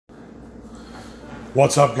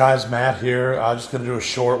What's up, guys? Matt here. I'm just gonna do a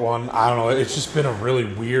short one. I don't know. It's just been a really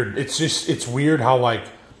weird. It's weird how like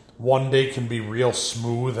one day can be real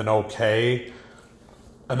smooth and okay,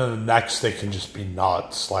 and then the next day can just be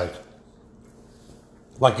nuts. Like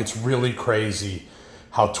it's really crazy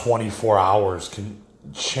how 24 hours can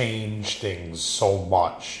change things so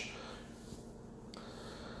much.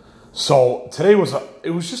 So today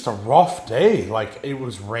it was just a rough day. Like it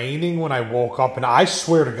was raining when I woke up, and I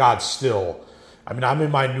swear to God, still. I mean, I'm in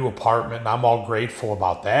my new apartment and I'm all grateful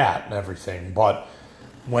about that and everything. But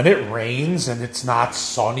when it rains and it's not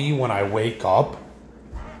sunny when I wake up,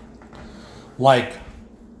 like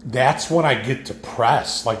that's when I get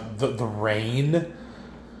depressed. Like the rain,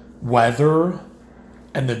 weather,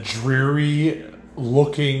 and the dreary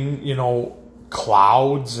looking,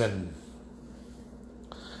 clouds, and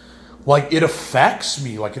like it affects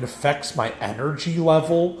me. Like it affects my energy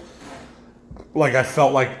level. Like I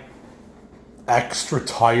felt like extra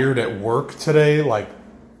tired at work today. Like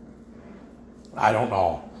I don't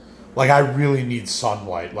know, like I really need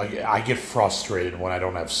sunlight. Like I get frustrated when I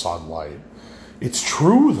don't have sunlight. It's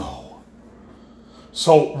true though.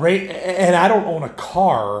 So right, and I don't own a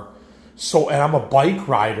car, and I'm a bike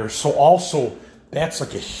rider, so also that's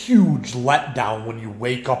like a huge letdown when you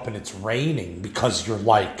wake up and it's raining, because you're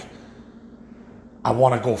like, I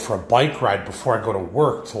want to go for a bike ride before I go to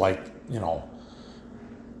work to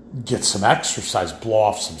get some exercise, blow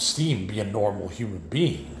off some steam, be a normal human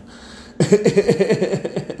being.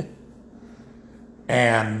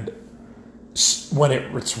 And when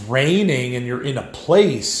it's raining and you're in a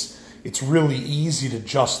place, it's really easy to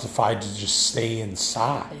justify to just stay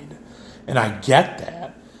inside. And I get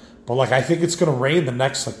that. But I think it's going to rain the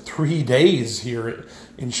next 3 days here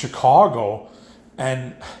in Chicago.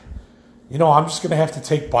 And, I'm just going to have to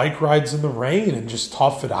take bike rides in the rain and just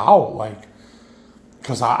tough it out.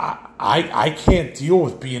 Because I can't deal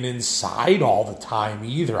with being inside all the time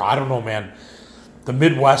either. I don't know, man. The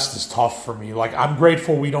Midwest is tough for me. I'm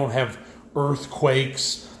grateful we don't have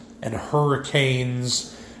earthquakes and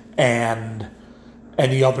hurricanes and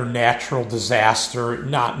any other natural disaster.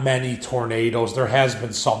 Not many tornadoes. There has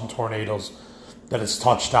been some tornadoes that has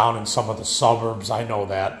touched down in some of the suburbs. I know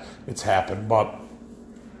that it's happened, but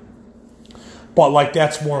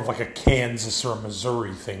that's more of a Kansas or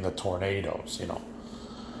Missouri thing, the tornadoes,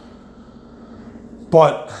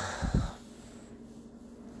 But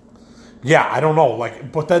yeah, I don't know.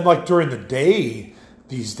 But then during the day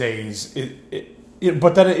these days,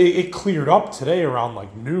 it cleared up today around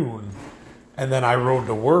noon, and then I rode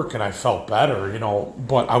to work and I felt better,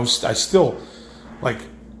 But I still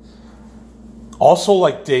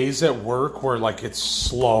also days at work where it's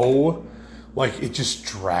slow, it just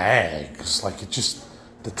drags,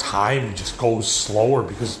 the time just goes slower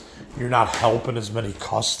because you're not helping as many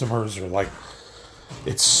customers, or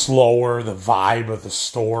it's slower. The vibe of the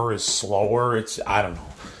store is slower. I don't know.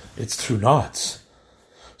 It's too nuts.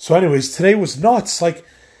 So anyways, today was nuts.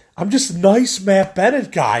 I'm just a nice Matt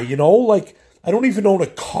Bennett guy, I don't even own a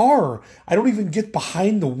car. I don't even get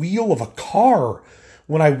behind the wheel of a car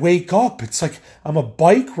when I wake up. It's I'm a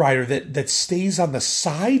bike rider that stays on the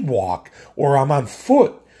sidewalk, or I'm on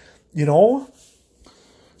foot,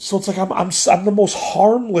 So it's I'm the most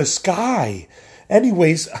harmless guy.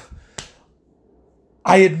 Anyways,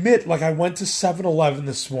 I admit, I went to 7-Eleven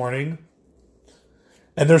this morning,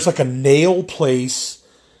 and there's a nail place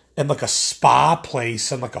and a spa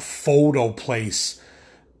place and a photo place,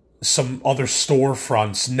 some other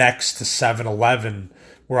storefronts next to 7-Eleven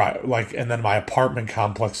where and then my apartment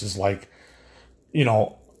complex is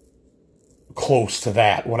close to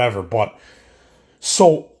that, whatever. But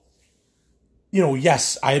so,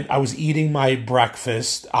 yes, I was eating my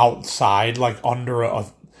breakfast outside, under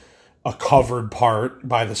a covered part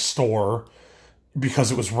by the store because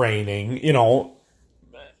it was raining,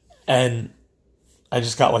 and I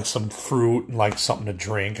just got some fruit and something to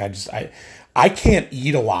drink. I can't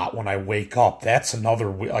eat a lot when I wake up. That's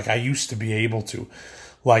another, I used to be able to,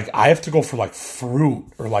 I have to go for fruit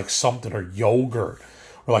or something, or yogurt,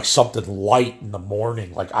 or something light in the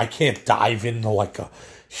morning. I can't dive into a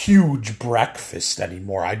huge breakfast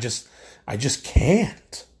anymore. I just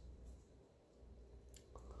can't.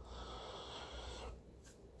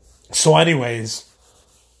 So anyways,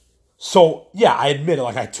 yeah, I admit it,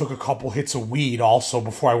 I took a couple hits of weed also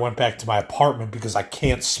before I went back to my apartment, because I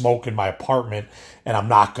can't smoke in my apartment, and I'm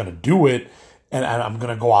not going to do it, and I'm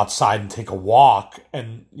going to go outside and take a walk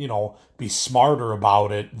and, be smarter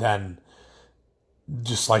about it than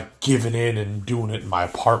just giving in and doing it in my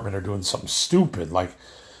apartment or doing something stupid.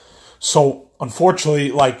 So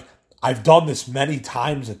unfortunately, I've done this many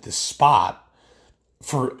times at this spot,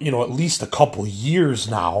 for, at least a couple years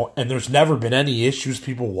now, and there's never been any issues.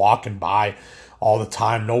 People walking by all the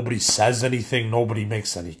time. Nobody says anything. Nobody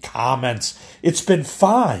makes any comments. It's been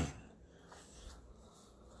fine.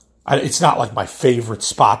 It's not like my favorite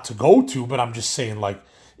spot to go to, but I'm just saying, like,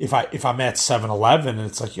 if I'm at 7-Eleven and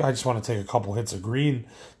it's like, I just want to take a couple hits of green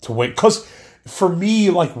to wait. Because for me,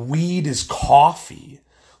 like, weed is coffee.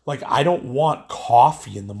 Like, I don't want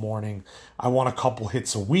coffee in the morning. I want a couple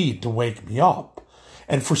hits of weed to wake me up.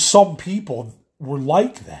 And for some people, we're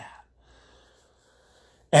like that.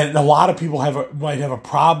 And a lot of people might have a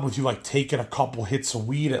problem with you, like, taking a couple hits of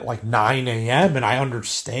weed at like 9 a.m. And I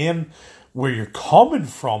understand where you're coming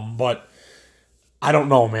from, but I don't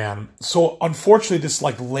know, man. So unfortunately, this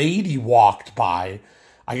like lady walked by.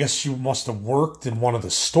 I guess she must have worked in one of the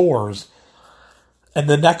stores. And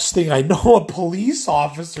the next thing I know, a police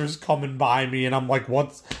officer's coming by me, and I'm like,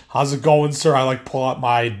 how's it going, sir? I like pull out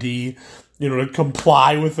my ID, to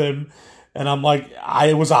comply with him. And I'm like,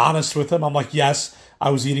 I was honest with him. I'm like, yes,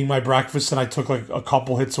 I was eating my breakfast and I took like a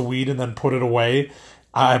couple hits of weed and then put it away.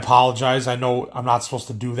 I apologize. I know I'm not supposed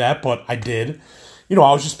to do that, but I did. I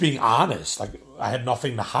was just being honest. Like, I had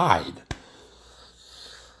nothing to hide.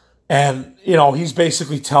 And, he's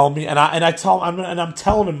basically telling me, I'm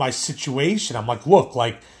telling him my situation. I'm like, look,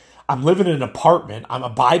 like, I'm living in an apartment. I'm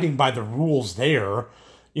abiding by the rules there,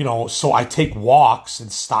 so I take walks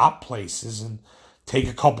and stop places and take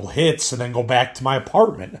a couple hits and then go back to my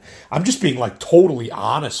apartment. I'm just being like totally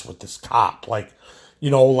honest with this cop. Like,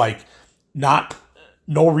 like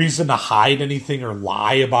no reason to hide anything or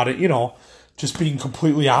lie about it, just being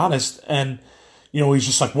completely honest. And, he's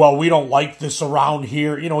just like, well, we don't like this around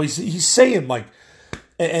here. He's saying like,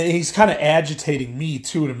 and he's kind of agitating me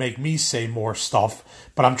too to make me say more stuff,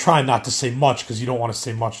 but I'm trying not to say much because you don't want to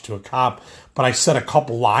say much to a cop. But I said a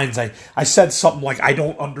couple lines. I said something like, I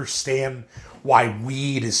don't understand why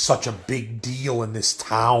weed is such a big deal in this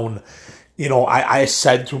town. I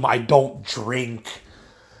said to him, I don't drink.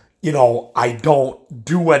 I don't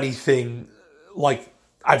do anything. Like,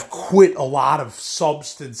 I've quit a lot of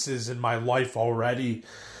substances in my life already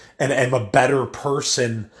and am a better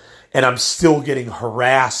person, and I'm still getting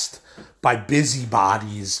harassed by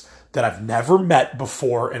busybodies that I've never met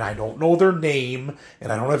before, and I don't know their name,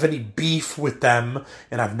 and I don't have any beef with them,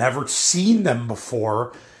 and I've never seen them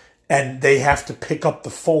before, and they have to pick up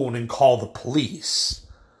the phone and call the police.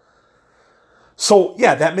 So,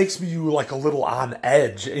 yeah, that makes me like a little on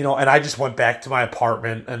edge, and I just went back to my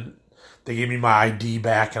apartment, and they gave me my ID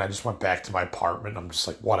back, and I just went back to my apartment. I'm just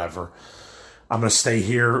like, whatever. I'm going to stay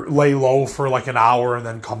here, lay low for like an hour, and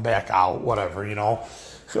then come back out, whatever,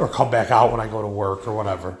 or come back out when I go to work or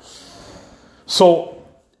whatever. So,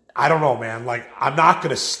 I don't know, man. Like, I'm not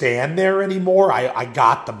going to stand there anymore. I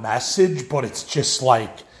got the message, but it's just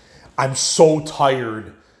like, I'm so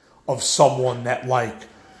tired of someone that like,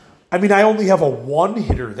 I only have a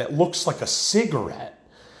one-hitter that looks like a cigarette.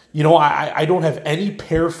 I don't have any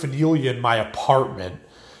paraphernalia in my apartment.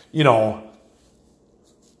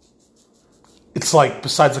 It's like,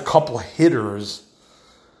 besides a couple of hitters,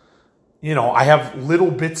 I have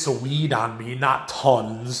little bits of weed on me, not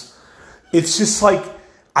tons. It's just like,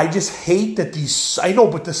 I just hate that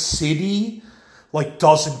but the city, like,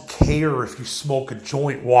 doesn't care if you smoke a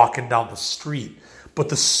joint walking down the street. But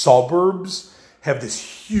the suburbs have this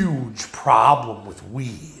huge problem with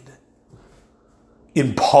weed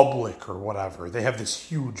in public or whatever. They have this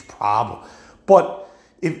huge problem. But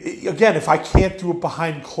if I can't do it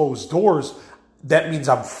behind closed doors, that means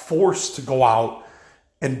I'm forced to go out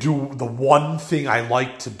and do the one thing I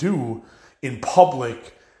like to do in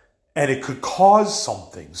public, and it could cause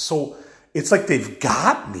something. So it's like they've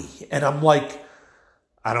got me, and I'm like,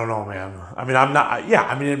 I don't know, man.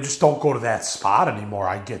 I just don't go to that spot anymore.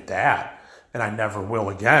 I get that. And I never will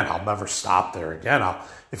again. I'll never stop there again.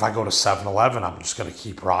 If I go to 7-Eleven, I'm just going to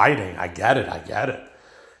keep riding. I get it.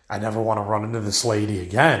 I never want to run into this lady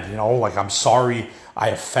again. Like, I'm sorry I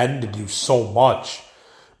offended you so much.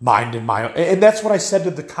 Minding my own. And that's what I said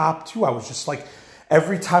to the cop, too. I was just like,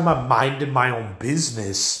 every time I'm minding my own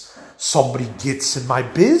business, somebody gets in my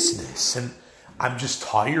business. And I'm just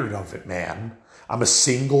tired of it, man. I'm a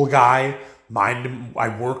single guy.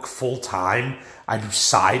 I work full time. I do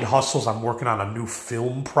side hustles. I'm working on a new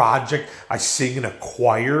film project. I sing in a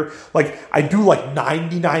choir. Like, I do like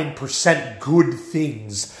 99% good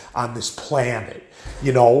things on this planet,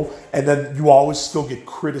 And then you always still get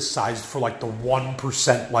criticized for like the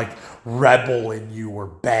 1% like rebel in you, or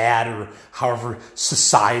bad, or however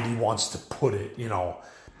society wants to put it,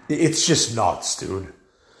 It's just nuts, dude.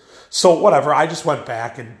 So whatever, I just went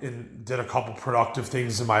back and did a couple productive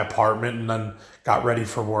things in my apartment, and then got ready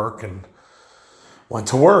for work, and went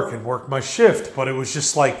to work and worked my shift. But it was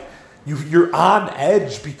just like, you're on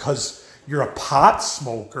edge because you're a pot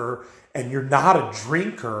smoker and you're not a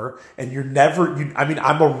drinker, and you're never,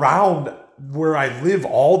 I'm around where I live,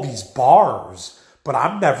 all these bars, but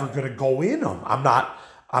I'm never going to go in them. I'm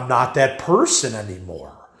not that person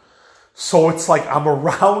anymore. So it's like I'm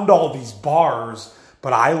around all these bars,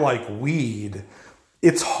 but I like weed.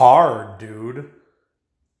 It's hard, dude.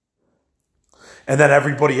 And then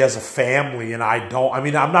everybody has a family and I don't.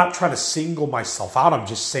 I'm not trying to single myself out. I'm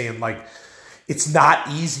just saying, like, it's not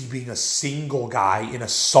easy being a single guy in a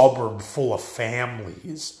suburb full of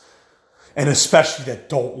families. And especially that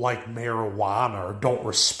don't like marijuana or don't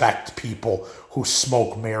respect people who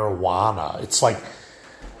smoke marijuana. It's like,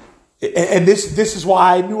 and this is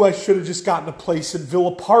why I knew I should have just gotten a place in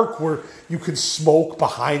Villa Park where you can smoke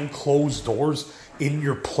behind closed doors in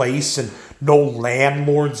your place and no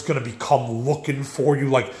landlord's going to be come looking for you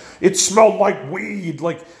like, it smelled like weed.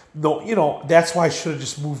 Like, no, that's why I should have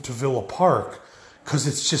just moved to Villa Park, because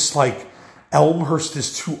it's just like Elmhurst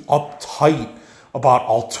is too uptight about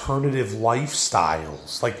alternative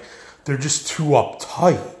lifestyles. Like, they're just too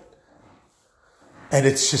uptight. And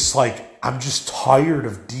it's just like, I'm just tired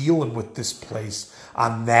of dealing with this place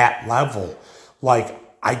on that level. Like,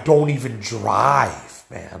 I don't even drive,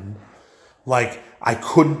 man. Like, I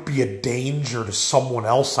couldn't be a danger to someone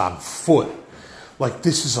else on foot. Like,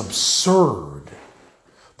 this is absurd.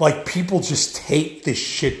 Like, people just take this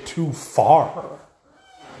shit too far.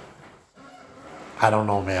 I don't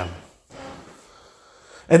know, man.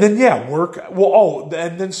 And then, work. Well,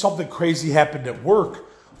 and then something crazy happened at work.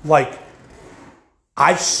 Like,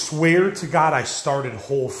 I swear to God, I started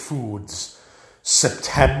Whole Foods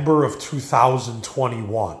September of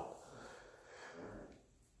 2021.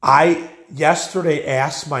 I yesterday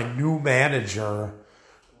asked my new manager,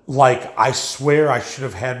 like, I swear I should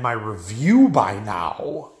have had my review by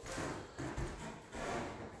now.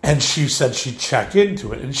 And she said she'd check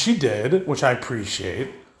into it. And she did, which I appreciate.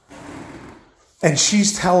 And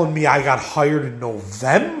she's telling me I got hired in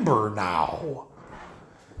November now.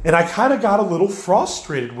 And I kind of got a little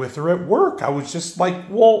frustrated with her at work. I was just like,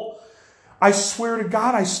 well, I swear to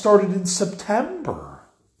God, I started in September.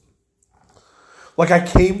 Like, I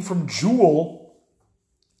came from Jewel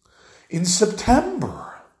in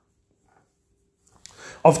September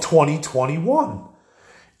of 2021.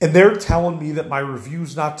 And they're telling me that my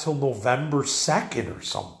review's not till November 2nd or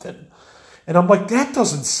something. And I'm like, that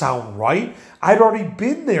doesn't sound right. I'd already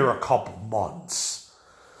been there a couple months.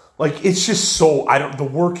 Like, it's just so, the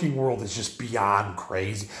working world is just beyond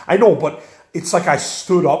crazy. I know, but it's like I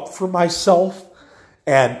stood up for myself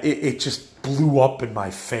and it just blew up in my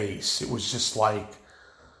face. It was just like,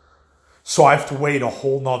 so I have to wait a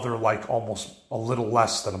whole nother, like, almost a little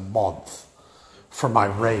less than a month for my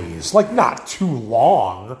raise. Like, not too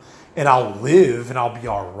long, and I'll live and I'll be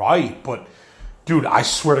all right. But, dude, I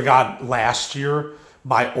swear to God, last year,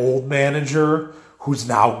 my old manager, who's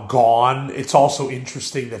now gone, it's also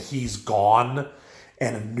interesting that he's gone,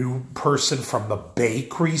 and a new person from the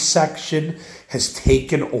bakery section has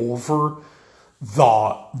taken over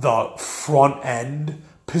the front end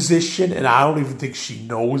position, and I don't even think she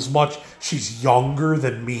knows much. She's younger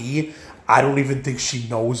than me. I don't even think she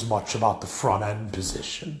knows much about the front end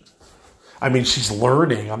position. I mean, she's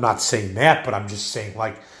learning. I'm not saying that, but I'm just saying,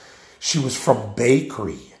 like, she was from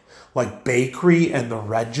bakery. Like, bakery and the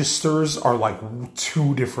registers are like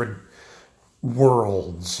two different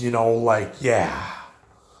worlds, like, yeah.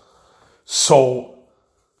 So,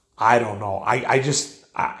 I don't know. I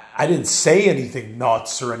didn't say anything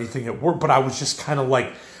nuts or anything at work, but I was just kind of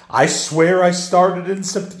like, I swear I started in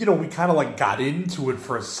September. We kind of like got into it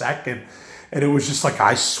for a second. And it was just like,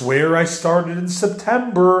 I swear I started in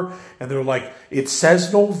September. And they're like, it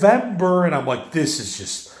says November. And I'm like,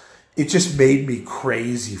 it just made me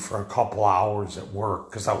crazy for a couple hours at work.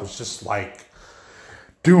 Because I was just like,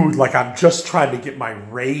 dude, like, I'm just trying to get my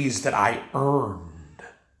raise that I earned.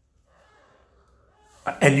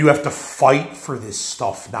 And you have to fight for this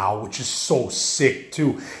stuff now, which is so sick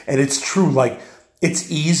too. And it's true, like,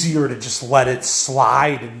 it's easier to just let it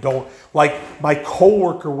slide and don't, like, my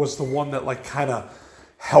coworker was the one that, like, kind of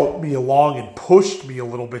helped me along and pushed me a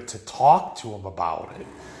little bit to talk to him about it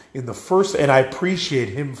in the first, and I appreciate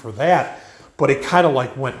him for that, but it kind of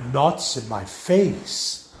like went nuts in my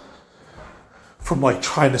face from like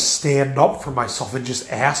trying to stand up for myself and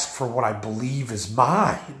just ask for what I believe is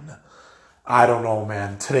mine. I don't know,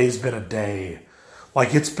 man. Today's been a day.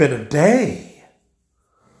 Like, it's been a day.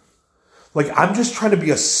 Like, I'm just trying to be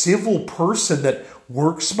a civil person that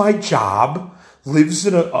works my job, lives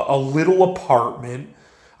in a little apartment.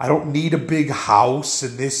 I don't need a big house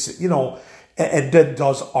and this, and then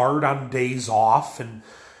does art on days off. And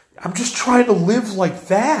I'm just trying to live like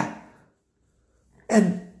that.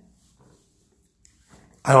 And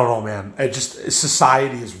I don't know, man.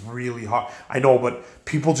 Society is really hard. I know, but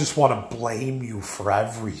people just want to blame you for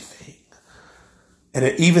everything. And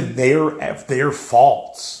even their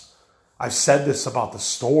faults. I've said this about the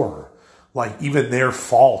store. Like, even their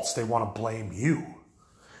faults, they want to blame you.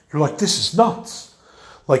 You're like, this is nuts.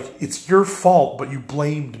 Like, it's your fault, but you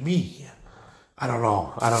blamed me. I don't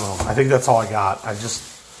know. I think that's all I got. I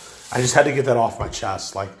just had to get that off my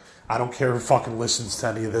chest. Like, I don't care who fucking listens to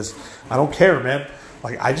any of this. I don't care, man.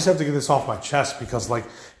 Like, I just have to get this off my chest because, like,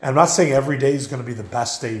 and I'm not saying every day is going to be the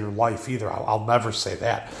best day of your life either. I'll never say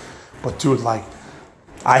that. But, dude, like,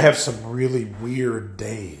 I have some really weird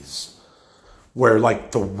days where,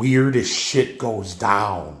 like, the weirdest shit goes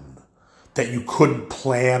down that you couldn't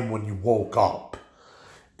plan when you woke up.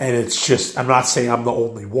 And it's just, I'm not saying I'm the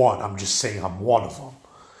only one. I'm just saying I'm one of them.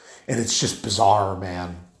 And it's just bizarre,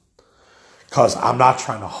 man. Because I'm not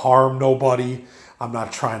trying to harm nobody. I'm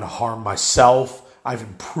not trying to harm myself. I've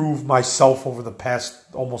improved myself over the past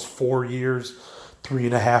almost 4 years,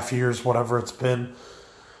 3.5 years, whatever it's been.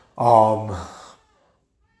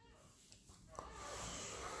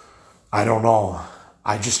 I don't know.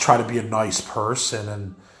 I just try to be a nice person,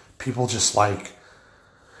 and people just like,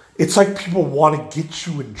 it's like people want to get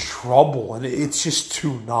you in trouble, and it's just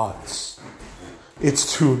too nuts.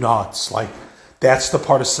 It's too nuts. Like, that's the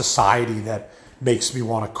part of society that makes me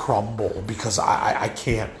want to crumble, because I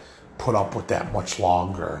can't put up with that much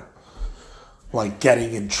longer. Like,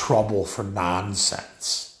 getting in trouble for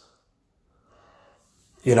nonsense.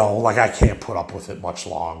 You know, like, I can't put up with it much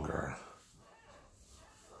longer.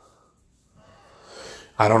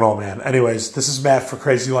 I don't know, man. Anyways, this is Matt for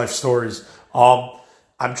Crazy Life Stories.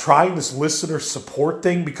 I'm trying this listener support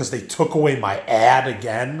thing because they took away my ad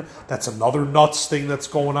again. That's another nuts thing that's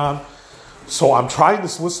going on. So I'm trying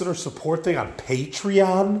this listener support thing on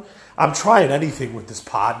Patreon. I'm trying anything with this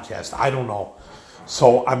podcast. I don't know.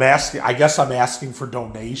 So I guess I'm asking for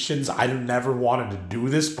donations. I never wanted to do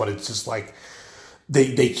this, but it's just like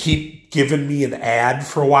they keep giving me an ad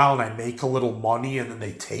for a while and I make a little money and then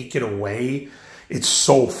they take it away. It's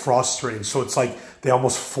so frustrating. So it's like they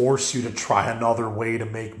almost force you to try another way to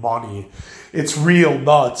make money. It's real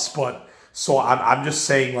nuts. But so I'm just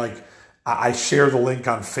saying, like, I share the link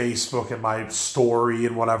on Facebook and my story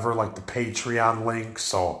and whatever, like the Patreon link.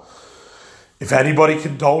 So if anybody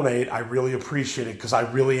can donate, I really appreciate it, because I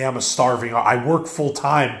really am a starving. I work full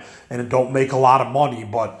time and don't make a lot of money,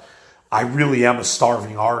 but I really am a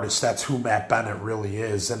starving artist. That's who Matt Bennett really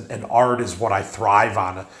is. And art is what I thrive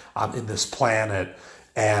on in this planet.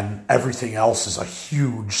 And everything else is a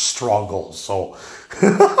huge struggle. So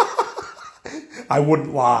I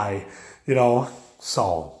wouldn't lie, you know.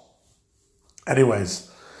 So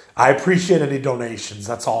anyways, I appreciate any donations.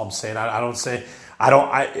 That's all I'm saying.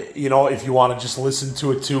 You know, if you want to just listen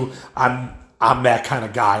to it too, I'm that kind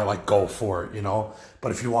of guy. Like, go for it, you know.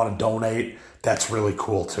 But if you want to donate, that's really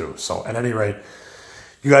cool too. So at any rate,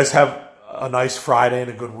 you guys have a nice Friday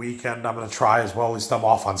and a good weekend. I'm going to try as well. At least I'm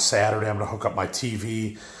off on Saturday. I'm going to hook up my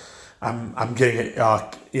TV. I'm getting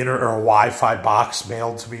a Wi-Fi box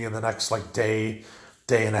mailed to me in the next like day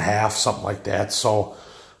and a half, something like that. So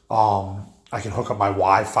I can hook up my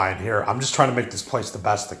Wi-Fi in here. I'm just trying to make this place the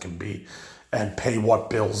best it can be and pay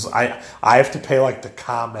what bills. I have to pay like the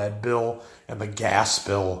ComEd bill and the gas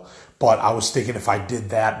bill. But I was thinking if I did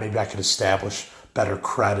that, maybe I could establish better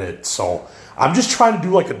credit. So I'm just trying to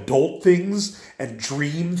do like adult things and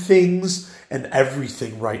dream things and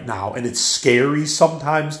everything right now. And it's scary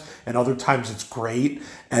sometimes, and other times it's great.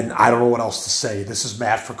 And I don't know what else to say. This is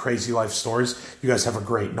Matt for Crazy Life Stories. You guys have a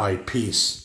great night. Peace.